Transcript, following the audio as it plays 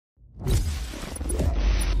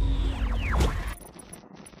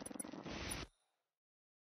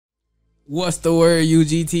What's the word,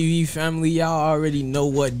 UGTV family? Y'all already know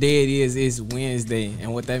what day it is. It's Wednesday.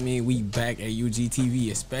 And what that means, we back at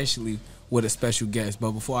UGTV, especially with a special guest.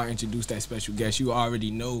 But before I introduce that special guest, you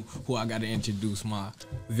already know who I got to introduce, my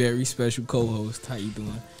very special co-host. How you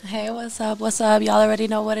doing? Hey, what's up? What's up? Y'all already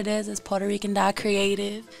know what it is. It's Puerto Rican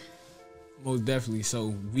Creative. Most definitely.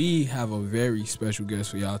 So we have a very special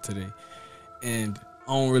guest for y'all today. And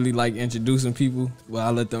I don't really like introducing people, but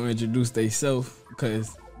I let them introduce themselves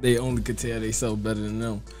because they only could tell themselves better than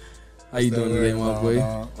them. How you doing today, my boy?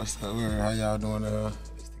 What's the word? How y'all doing?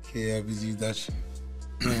 It's the kid, FBG Dutchie.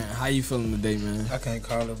 Man, how you feeling today, man? I can't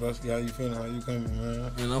call it, bro. How you feeling? How you coming,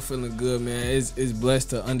 man? Man, I'm feeling good, man. It's blessed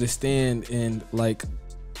to understand and, like,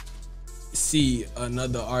 see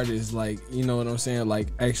another artist, like, you know what I'm saying? Like,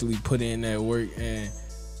 actually put in that work and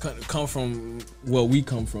come from where we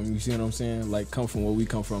come from. You see what I'm saying? Like, come from where we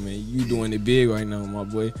come from. And you doing it big right now, my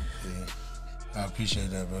boy. Yeah. I appreciate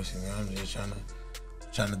that, bro. See, man, I'm just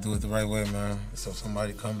trying to do it the right way, man. So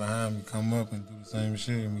somebody come behind me, come up and do the same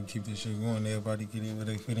shit, and we keep this shit going. Everybody get in where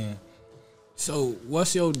they fit in. So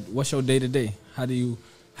what's your day to day? How do you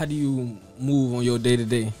move on your day to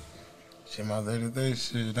day? Shit, my day to day,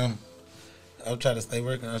 shit. I'll try to stay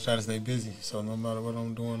working. I'll try to stay busy. So no matter what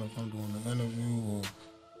I'm doing, if I'm doing an interview or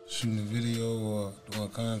shooting a video or doing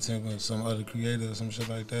content with some other creator or some shit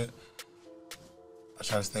like that, I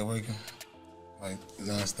try to stay working. Like,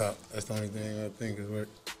 non-stop. That's the only thing I think is work.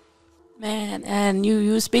 Man, and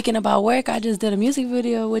you speaking about work, I just did a music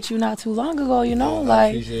video with you not too long ago, you know? I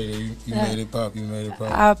appreciate it. You made it pop. You made it pop.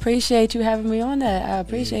 I appreciate you having me on that. I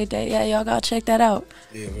appreciate that. Yeah, y'all gotta check that out.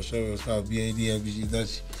 Yeah, for sure. It's called BAD FBG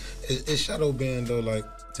Dutchie. It's shadow band, though.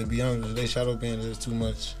 Like, to be honest, they shadow band is too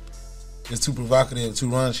much. It's too provocative, too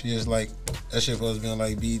raunchy. It's like, that shit supposed to be on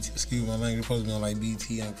like BT. Excuse my language. Supposed to be on like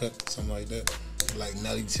BT Uncut, something like that. Like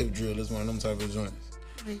Nelly Tip Drill is one of them type of joints.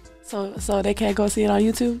 So they can't go see it on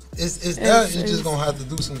YouTube? It's that. You're just gonna have to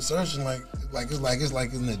do some searching. Like it's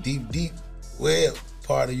like in the deep web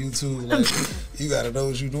part of YouTube. Like you gotta know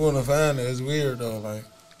what you're doing to find it. It's weird though. Like,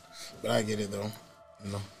 but I get it though.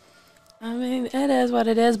 You know. I mean, it is what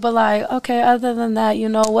it is. But like, okay. Other than that, you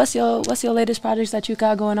know, what's your latest projects that you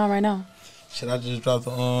got going on right now? Shit, I just dropped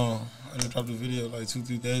the video like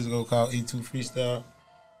 2-3 days ago called E2 Freestyle.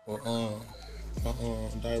 Or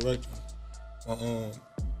my director,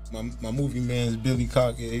 my movie man's Billy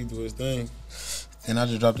Cock. Yeah, he do his thing. And I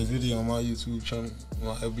just dropped a video on my YouTube channel,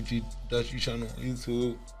 my FBG Dutchie channel on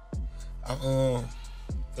YouTube. I'm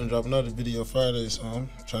gonna drop another video Friday, so I'm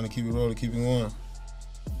trying to keep it rolling, keep it going.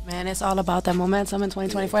 Man, it's all about that momentum in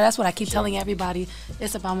 2024. That's what I keep telling everybody.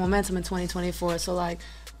 It's about momentum in 2024. So, like,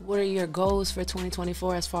 what are your goals for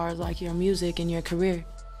 2024 as far as, like, your music and your career?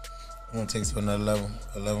 I'm gonna take it to another level.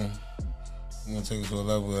 I'm gonna take it to a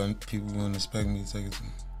level that people wouldn't expect me to take it to.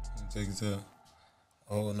 I'm gonna take it to a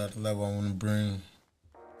whole another level. I wanna bring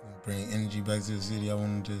energy back to the city. I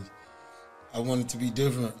want it to be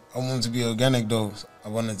different. I want it to be organic though. I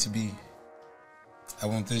want this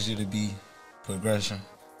year to be progression.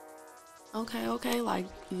 Okay, like,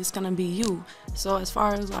 it's gonna be you. So as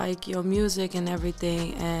far as, like, your music and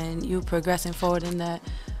everything and you progressing forward in that,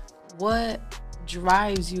 what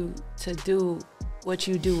drives you to do what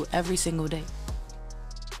you do every single day?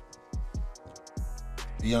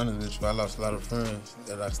 To be honest with you, I lost a lot of friends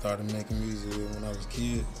that I started making music with when I was a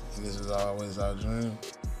kid, and this was always our dream.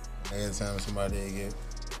 Every time somebody get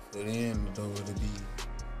put in, there would be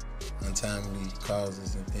untimely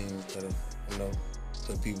causes and things that have, you know,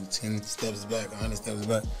 put people 10 steps back, 100 steps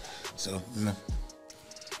back. So, you know,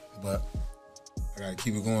 but I gotta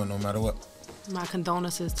keep it going no matter what. My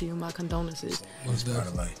condolences to you, my condolences. It's part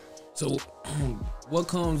of life. So what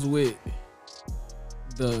comes with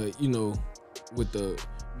the, you know, with the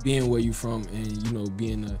being where you from and, you know,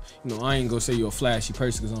 being a, you know, I ain't gonna say you're a flashy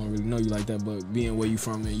person because I don't really know you like that, but being where you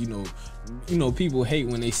from and, you know, people hate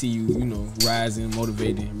when they see you, you know, rising,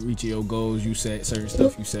 motivating, reaching your goals. You said certain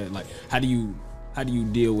stuff you said. Like, how do you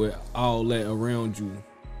deal with all that around you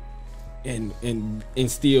and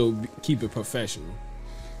still keep it professional?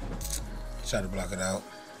 Try to block it out.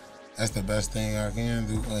 That's the best thing I can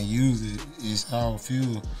do. And use it. It's all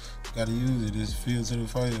fuel. You gotta use it. It's fuel to the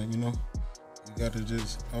fire, you know? You gotta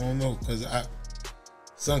just, I don't know, because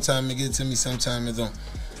sometimes it gets to me, sometimes it don't.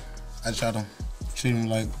 I try to treat them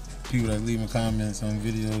like people that leaving comments on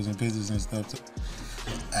videos and pictures and stuff.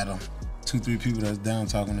 At them. 2-3 people that's down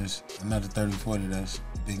talking this, another 30-40 that's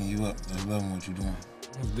picking you up, that's loving what you're doing.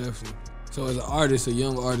 Most definitely. So as an artist, a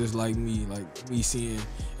young artist like me seeing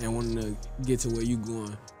and wanting to get to where you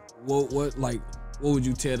going, what would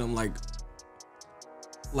you tell them, like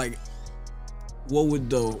what would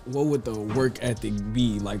the work ethic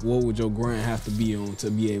be? Like, what would your grind have to be on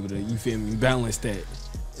to be able to, you feel me, balance that?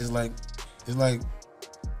 It's like, you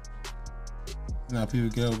know, people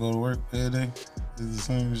get up, go to work every day. It's the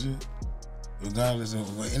same shit. Regardless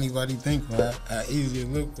of what anybody think or how easy it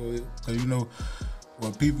look for it. Because, you know,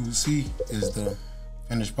 what people see is the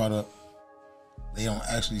finished product. They don't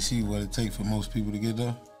actually see what it takes for most people to get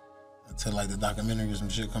there. Until, like, the documentary or some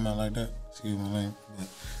shit come out like that. Excuse my name. But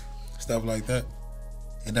stuff like that.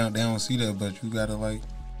 They don't see that, but you gotta, like,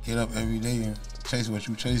 get up every day and chase what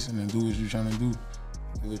you chasing and do what you trying to do.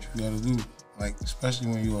 Do what you gotta do. Like, especially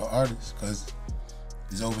when you're an artist, because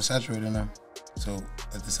it's oversaturated now. So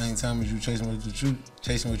at the same time as you chasing what you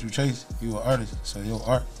chase, you're an artist. So your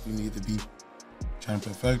art, you need to be trying to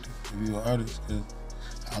perfect it if you're an artist. Because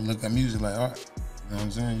I look at music like art. You know what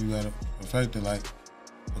I'm saying? You gotta perfect it like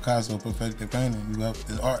Picasso perfected painting. You have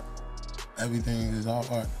this art. Everything is all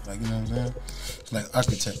art. Like, you know what I'm saying? It's like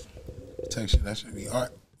architecture. That should be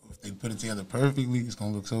art. If they put it together perfectly, it's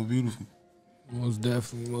gonna look so beautiful. Most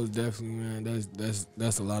definitely, man.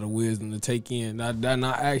 That's a lot of wisdom to take in. I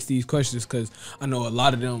ask these questions because I know a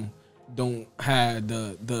lot of them don't have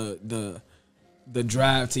the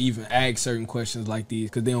drive to even ask certain questions like these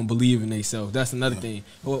because they don't believe in themselves. That's another thing.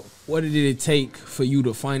 What did it take for you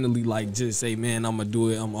to finally, like, just say, man, I'm gonna do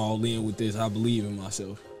it. I'm all in with this. I believe in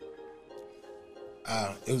myself.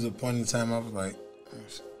 It was a point in time I was like,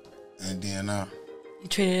 and then you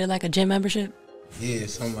treated it like a gym membership? Yeah,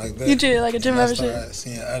 something like that. You treat it like a gym membership? I started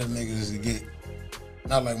seeing other niggas get,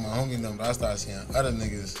 not like my homie them, but I started seeing other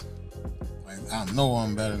niggas, like, I know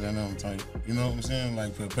I'm better than them type. You know what I'm saying?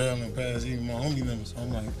 Like, preparing past even my homie them. So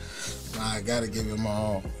I'm like, nah, I gotta give it my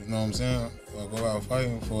all. You know what I'm saying? I'll go out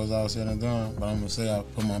fighting before it's all said and done, but I'm gonna say I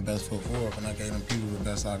put my best foot forward and I gave them people the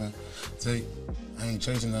best I can take. I ain't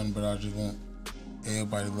chasing nothing, but I just want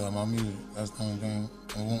everybody to love my music. That's the only thing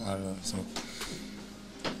I want out of it. So.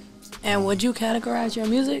 And would you categorize your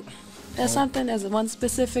music as something, as one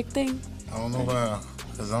specific thing? I don't know how,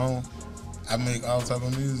 because I make all type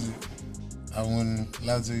of music. I wouldn't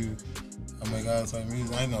lie to you. I make all type of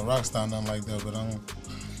music. I ain't no rock star, nothing like that, but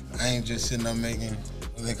I ain't just sitting up making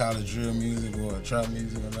what they call it drill music or trap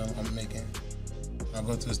music or nothing. I'm making, I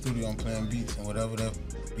go to the studio, I'm playing beats, and whatever that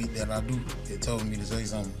beat that I do, it told me to say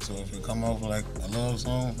something. So if it come off like a love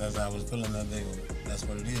song, that's how I was feeling that day. That's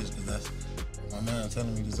what it is, because that's my man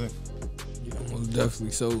telling me to say. Yeah, most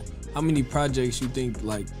definitely. So how many projects you think,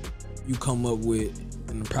 like, you come up with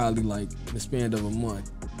in probably, like, the span of a month?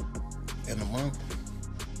 In a month?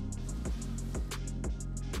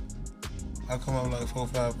 I come up with like 4 or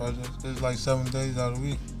 5 projects. It's like 7 days out of the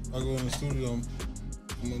week. I go in the studio,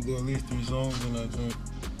 I'm gonna do at least 3 songs in that joint.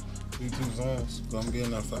 2 songs. So I'm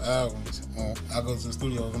getting that for hours. I go to the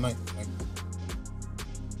studio overnight. Like,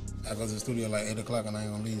 I go to the studio like 8 o'clock and I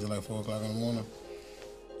ain't gonna leave till like 4 o'clock in the morning.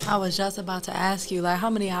 I was just about to ask you, like, how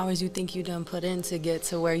many hours you think you done put in to get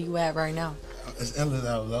to where you at right now? It's endless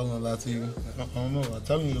hours. I don't gonna lie to you. I don't know. I'm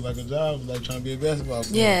telling you, it's like a job. It's like trying to be a basketball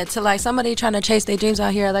player. Yeah, to like somebody trying to chase their dreams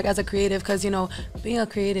out here, like as a creative, because, you know, being a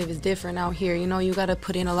creative is different out here. You know, you got to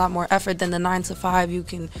put in a lot more effort than the 9 to 5. You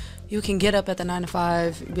can get up at the 9 to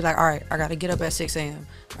 5, be like, all right, I got to get up at 6 a.m.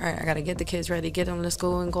 All right, I got to get the kids ready, get them to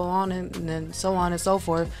school and go on and then so on and so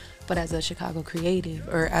forth. But as a Chicago creative,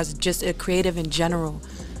 or as just a creative in general,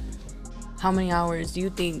 how many hours do you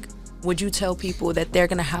think would you tell people that they're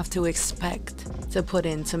going to have to expect to put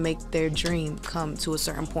in to make their dream come to a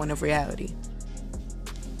certain point of reality?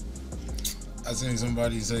 I seen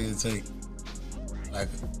somebody say it take like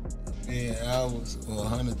a million hours or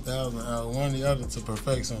 100,000 hours, one or the other, to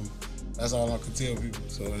perfect something. That's all I can tell people.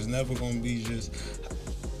 So it's never going to be just,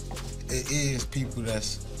 it is people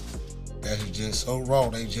that's just so raw,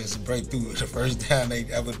 they just break through it the first time they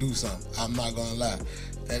ever do something. I'm not going to lie.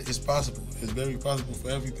 That it's possible. It's very possible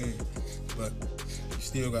for everything, but you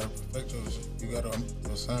still gotta perfect your shit. You gotta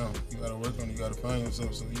your sound. You gotta work on it. You gotta find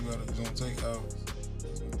yourself. So it's gonna take hours.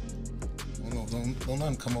 Don't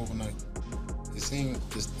nothing come overnight. It seems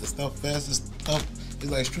the stuff fast. The stuff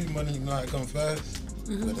is like street money. You know how it come fast.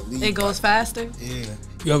 Mm-hmm. It goes faster. Yeah.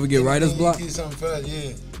 You ever get writer's block? You get something fast.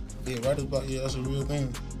 Yeah. Writer's block. Yeah, that's a real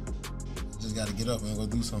thing. Just gotta get up and go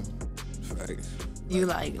do something. Right. You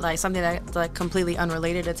like something that's like completely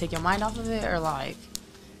unrelated to take your mind off of it, or like?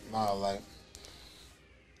 Nah, like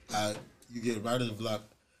you get writer's block.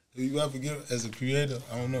 Do you ever get, as a creator?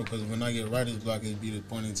 I don't know, because when I get writer's block, it'd be the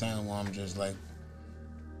point in time where I'm just like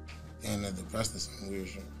in a depressed or some weird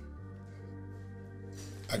shit.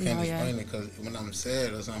 I can't explain it, because when I'm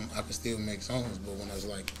sad or something, I can still make songs, but when it's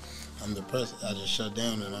like I'm depressed. I just shut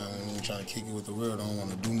down and I don't even trying to kick it with the world. I don't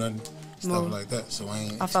want to do nothing, stuff like that. So I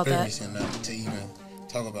ain't experiencing nothing to even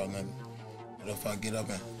talk about nothing. But if I get up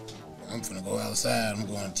and I'm finna go outside, I'm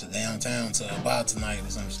going to downtown to a bar tonight or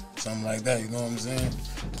something like that, you know what I'm saying?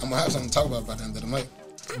 I'm gonna have something to talk about by the end of the night.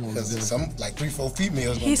 Because some like 3-4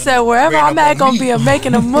 females. He said, wherever I'm at, gonna be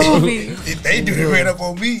making a movie. They do it right up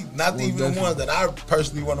on me, not even the ones that I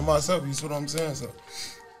personally want to myself. You see what I'm saying? So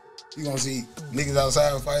you gonna see niggas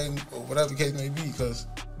outside fighting or whatever the case may be, because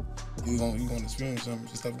you gonna experience some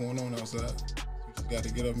stuff going on outside. You just gotta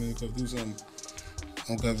get up and go do something.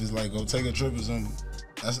 Don't have just like go take a trip or something.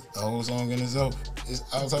 That's a whole song in itself. It's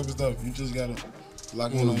all type of stuff. You just gotta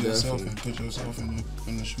lock in on yourself and put yourself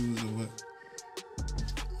in the shoes of what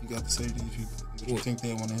you got to say to these people. What you think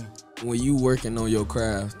they want to hear. When you working on your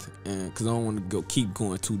craft, and because I don't want to keep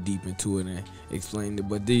going too deep into it and explain it,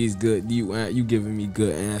 but these good, you giving me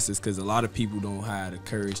good answers, because a lot of people don't have the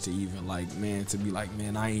courage to even to be like,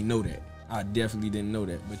 man, I ain't know that. I definitely didn't know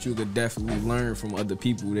that. But you could definitely learn from other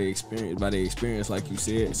people by their experience, like you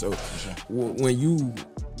said. So when you,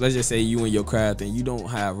 let's just say you in your craft and you don't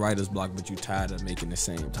have writer's block, but you tired of making the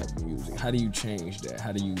same type of music, how do you change that?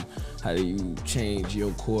 How do you change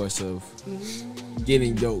your course of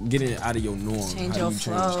getting out of your norm? Change your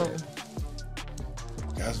flow.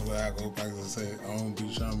 That's where I go back and say, I don't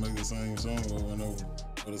be trying to make the same song over and over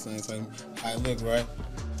for the same time. I look, right?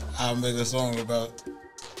 I'll make a song about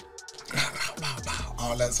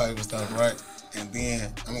all that type of stuff, right? And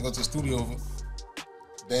then I'm gonna go to the studio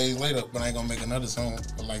days later, but I ain't gonna make another song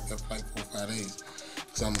for like 4 or 5 days.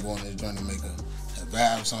 Cause I'm going there trying to make a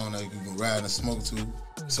vibe song that you can ride and smoke to,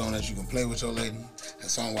 a song that you can play with your lady, a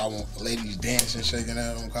song where I want ladies dancing, shaking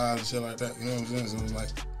out on cars and shit like that. You know what I'm saying? So it's like,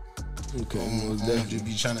 just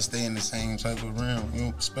be trying to stay in the same type of realm, you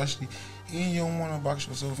know, especially, and you don't want to box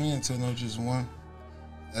yourself into no just one.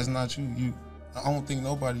 That's not you. I don't think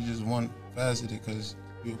nobody just one faceted, because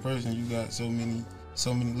you're a person, you got so many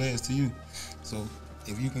layers to you. So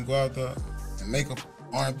if you can go out there and make a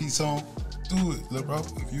R&B song, do it, little bro.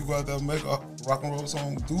 If you go out there and make a rock and roll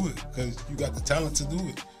song, do it, because you got the talent to do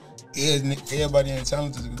it. Everybody ain't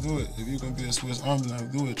talented to do it. If you can be a Swiss Army knife,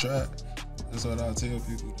 do it, try it. That's what I tell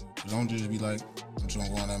people. Don't just be like, I'm trying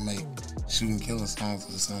to go on and make shooting killing songs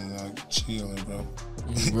or something. Like, chilling, bro.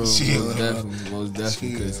 Chilling, most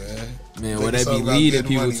definitely. Because, man, what that be leading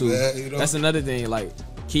people to. Man, you know? That's another thing. Like,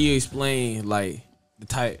 can you explain, like, the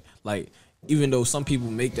type, like, even though some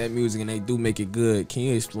people make that music and they do make it good, can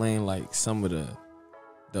you explain, like, some of the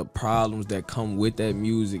problems that come with that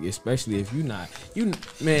music, especially if you're not,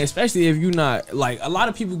 like, a lot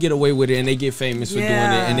of people get away with it and they get famous for doing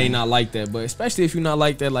it and they not like that, but especially if you're not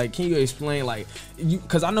like that, like, can you explain, like,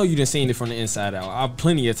 because I know you done seen it from the inside out. I've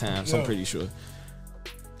plenty of times, I'm pretty sure.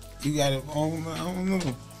 You got it on, I don't know.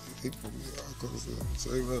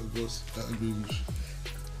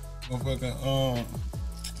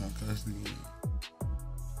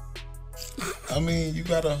 I mean, you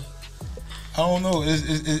gotta, I don't know.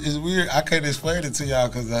 It's weird. I can't explain it to y'all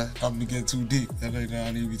because I'm getting too deep. That ain't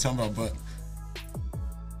I need to be talking about. But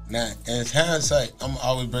now, in hindsight, I'm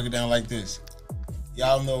always break it down like this.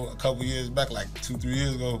 Y'all know a couple years back, like 2-3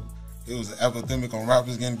 years ago, it was an epidemic on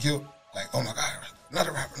rappers getting killed. Like, oh my God,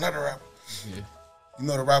 another rapper. Yeah. You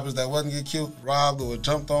know the rappers that wasn't get killed, robbed or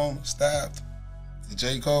jumped on, stabbed, the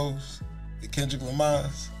J. Cole's, the Kendrick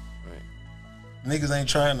Lamar's. Niggas ain't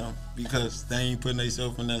trying them because they ain't putting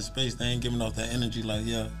themselves in that space. They ain't giving off that energy like,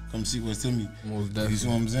 yeah, come see what's to me. Most definitely. You see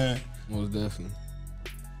what I'm saying? Most definitely.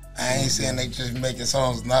 I ain't saying they just making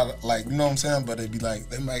songs not like, you know what I'm saying? But they be like,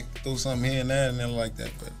 they might throw something here and there and then like that.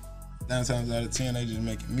 But 9 times out of 10, they just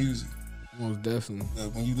making music. Most definitely.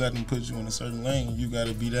 But when you let them put you in a certain lane, you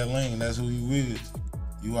gotta be that lane. That's who you is.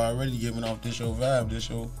 You already giving off this your vibe, this.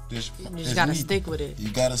 You just gotta stick with it. You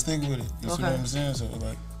gotta stick with it. You see what I'm saying? So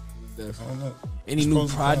like, definitely. I don't know. Any new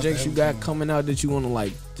projects you got coming out that you want to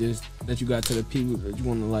like, just that you got to the people that you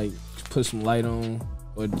want to like put some light on,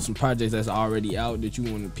 or some projects that's already out that you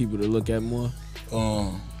want the people to look at more?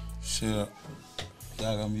 Shit.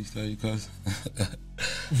 Y'all got me steady cussing.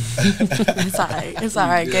 It's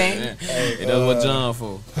alright, gang. Hey, that's what John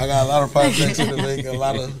for. I got a lot of projects in the make, a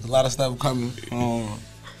lot of stuff coming.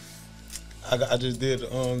 I just did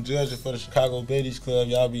judging for the Chicago Ladies Club.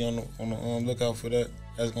 Y'all be on the lookout for that.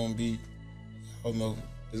 That's gonna be, I don't know,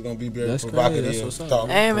 it's gonna be very provocative.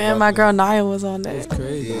 Hey man, my girl Naya was on that. That's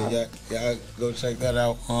crazy. Yeah, go check that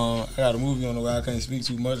out. I got a movie on the way. I can't speak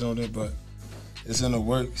too much on it, but it's in the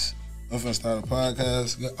works. I'm finna start a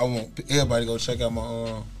podcast. I want everybody to go check out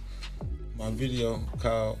my video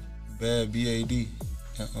called Bad BAD.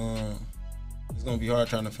 And, it's gonna be hard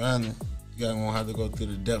trying to find it. gonna have to go through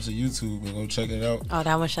the depths of YouTube and go check it out. Oh,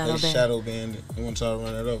 that was Shadow Band. Shadow Band. I want y'all to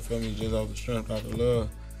run that up, feel me? Just off the strength, off the love.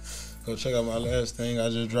 Go check out my last thing. I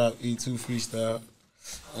just dropped E2 Freestyle.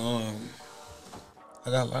 I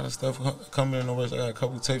got a lot of stuff coming in the works. I got a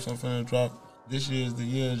couple tapes I'm finna drop. This year is the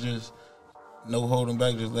year, just no holding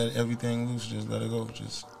back. Just let everything loose. Just let it go.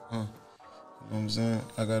 Just, you know what I'm saying?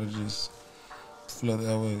 I gotta just flood the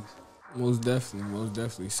airways. Most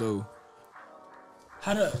definitely. So,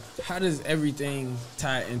 how does everything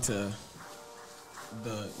tie into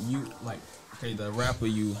the rapper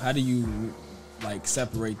you? How do you like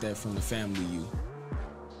separate that from the family you?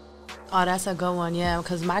 Oh, that's a good one, yeah.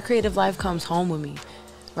 Because my creative life comes home with me,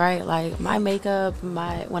 right? Like my makeup,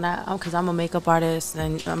 because I'm a makeup artist,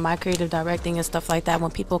 and my creative directing and stuff like that.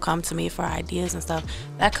 When people come to me for ideas and stuff,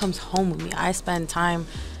 that comes home with me. I spend time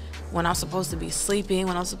when I'm supposed to be sleeping,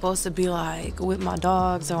 when I'm supposed to be like with my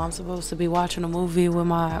dogs, or I'm supposed to be watching a movie with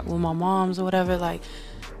my moms or whatever. Like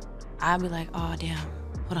I'll be like, oh damn,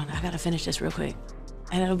 hold on, I gotta finish this real quick,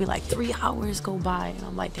 and it'll be like 3 hours go by, and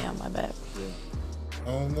I'm like, damn, my bad. Yeah. I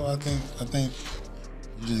don't know. I think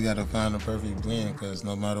you just gotta find the perfect blend, because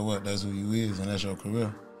no matter what, that's who you is and that's your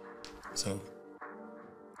career. So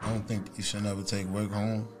I don't think you should never take work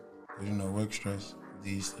home. Cause you know, work stress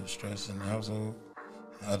leads to stress in the household,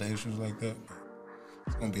 and other issues like that. But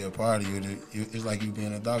it's gonna be a part of you. It's like you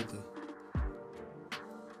being a doctor.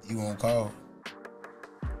 You won't call,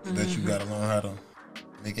 but you gotta learn how to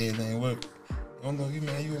make everything work. I don't know, you a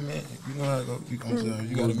man. You know how to go. You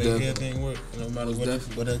gotta make everything work. No matter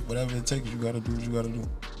whatever it takes, you gotta do what you gotta do.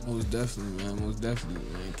 Most definitely,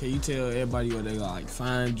 man. Can you tell everybody where they like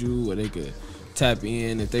find you, where they could tap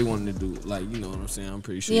in if they wanted to do, like, you know what I'm saying? I'm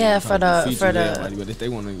pretty sure. Yeah, for the everybody, but if they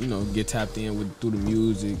want to, get tapped in through the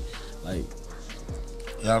music, like.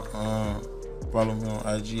 Y'all follow me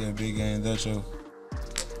on IG at Big Game Dutcho.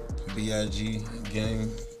 BIG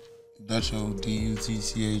Game Dutcho,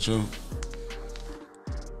 DUTCHO.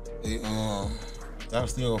 Y'all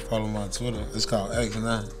still follow my Twitter. It's called X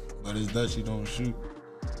now, but it's Dutchie Don't Shoot.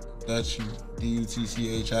 Dutchie,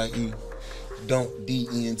 DUTCHIE. Don't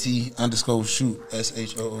DENT_shoot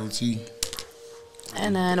SHOOT.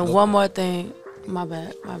 And then one more thing. My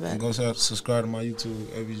bad. And go subscribe to my YouTube,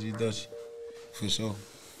 FBG Dutchie, for sure.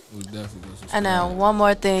 And then one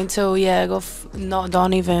more thing too, yeah.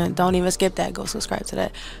 Don't even skip that. Go subscribe to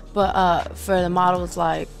that. But for the models,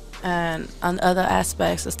 like, and on other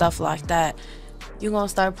aspects and stuff like that, you gonna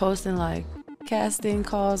start posting like casting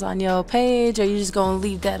calls on your page, or you just gonna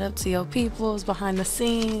leave that up to your peoples behind the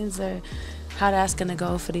scenes, or how that's gonna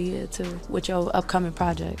go for the year too with your upcoming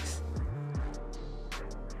projects?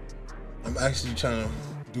 I'm actually trying to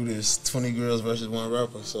do this 20 girls versus one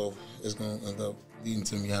rapper, so it's gonna end up leading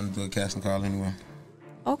to me having to do a casting call anyway.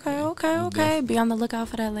 Okay. Be on the lookout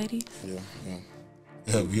for that, ladies.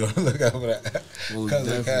 Yeah, be on the lookout for that. Because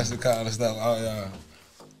of casting call and stuff. Oh, yeah.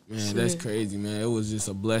 Man, that's crazy, man. It was just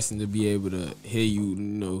a blessing to be able to hear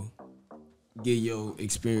you, get your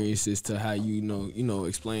experiences to how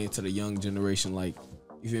explain to the young generation, like,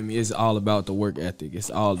 you feel me? It's all about the work ethic.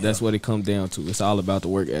 That's what it comes down to. It's all about the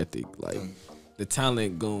work ethic. Like, the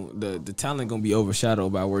talent gonna be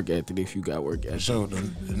overshadowed by work ethic if you got work ethic. For sure, the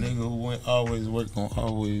nigga who always work gonna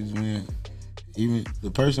always win. Even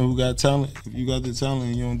the person who got talent, if you got the talent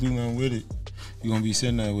and you don't do nothing with it, you're gonna be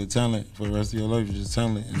sitting there with talent for the rest of your life, just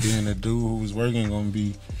talent. And then the dude who was working gonna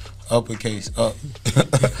be uppercase up,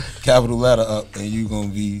 capital letter up, and you gonna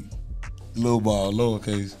be little ball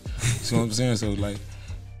lowercase. See what I'm saying? So like,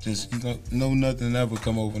 just nothing ever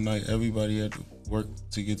come overnight. Everybody had to work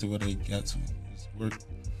to get to where they got to. Just work.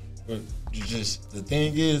 The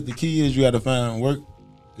thing is, the key is you gotta find work.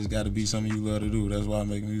 It's gotta be something you love to do. That's why I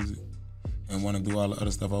make music and want to do all the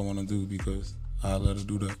other stuff I want to do, because I love to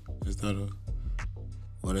do that instead of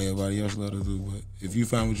what everybody else love to do. But if you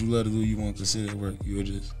find what you love to do, you won't consider it work. You'll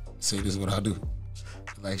just say, this is what I do.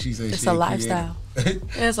 Like she said, it's a lifestyle.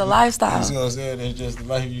 It's a lifestyle. You see what I'm saying? It's just the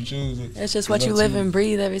life you choose. It's just what you live and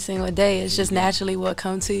breathe every single day. It's just naturally what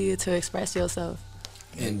comes to you to express yourself.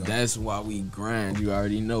 And that's why we grind. You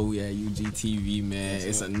already know we at UGTV, man.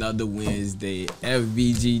 It's another Wednesday.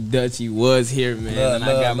 FBG Dutchie was here, man.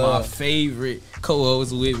 I got my favorite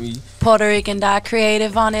co-host with me, Puerto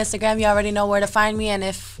Rican.creative on Instagram. You already know where to find me. And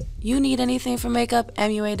if you need anything for makeup,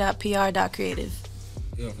 mua.pr.creative.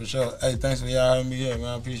 Yeah, for sure. Hey, thanks for y'all having me here, man.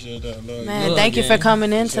 I appreciate that. Man, thank you for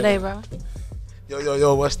coming in today, bro.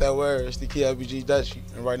 Yo, what's that word? It's the key FBG Dutchie.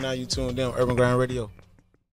 And right now you tuned in on Urban Grind Radio.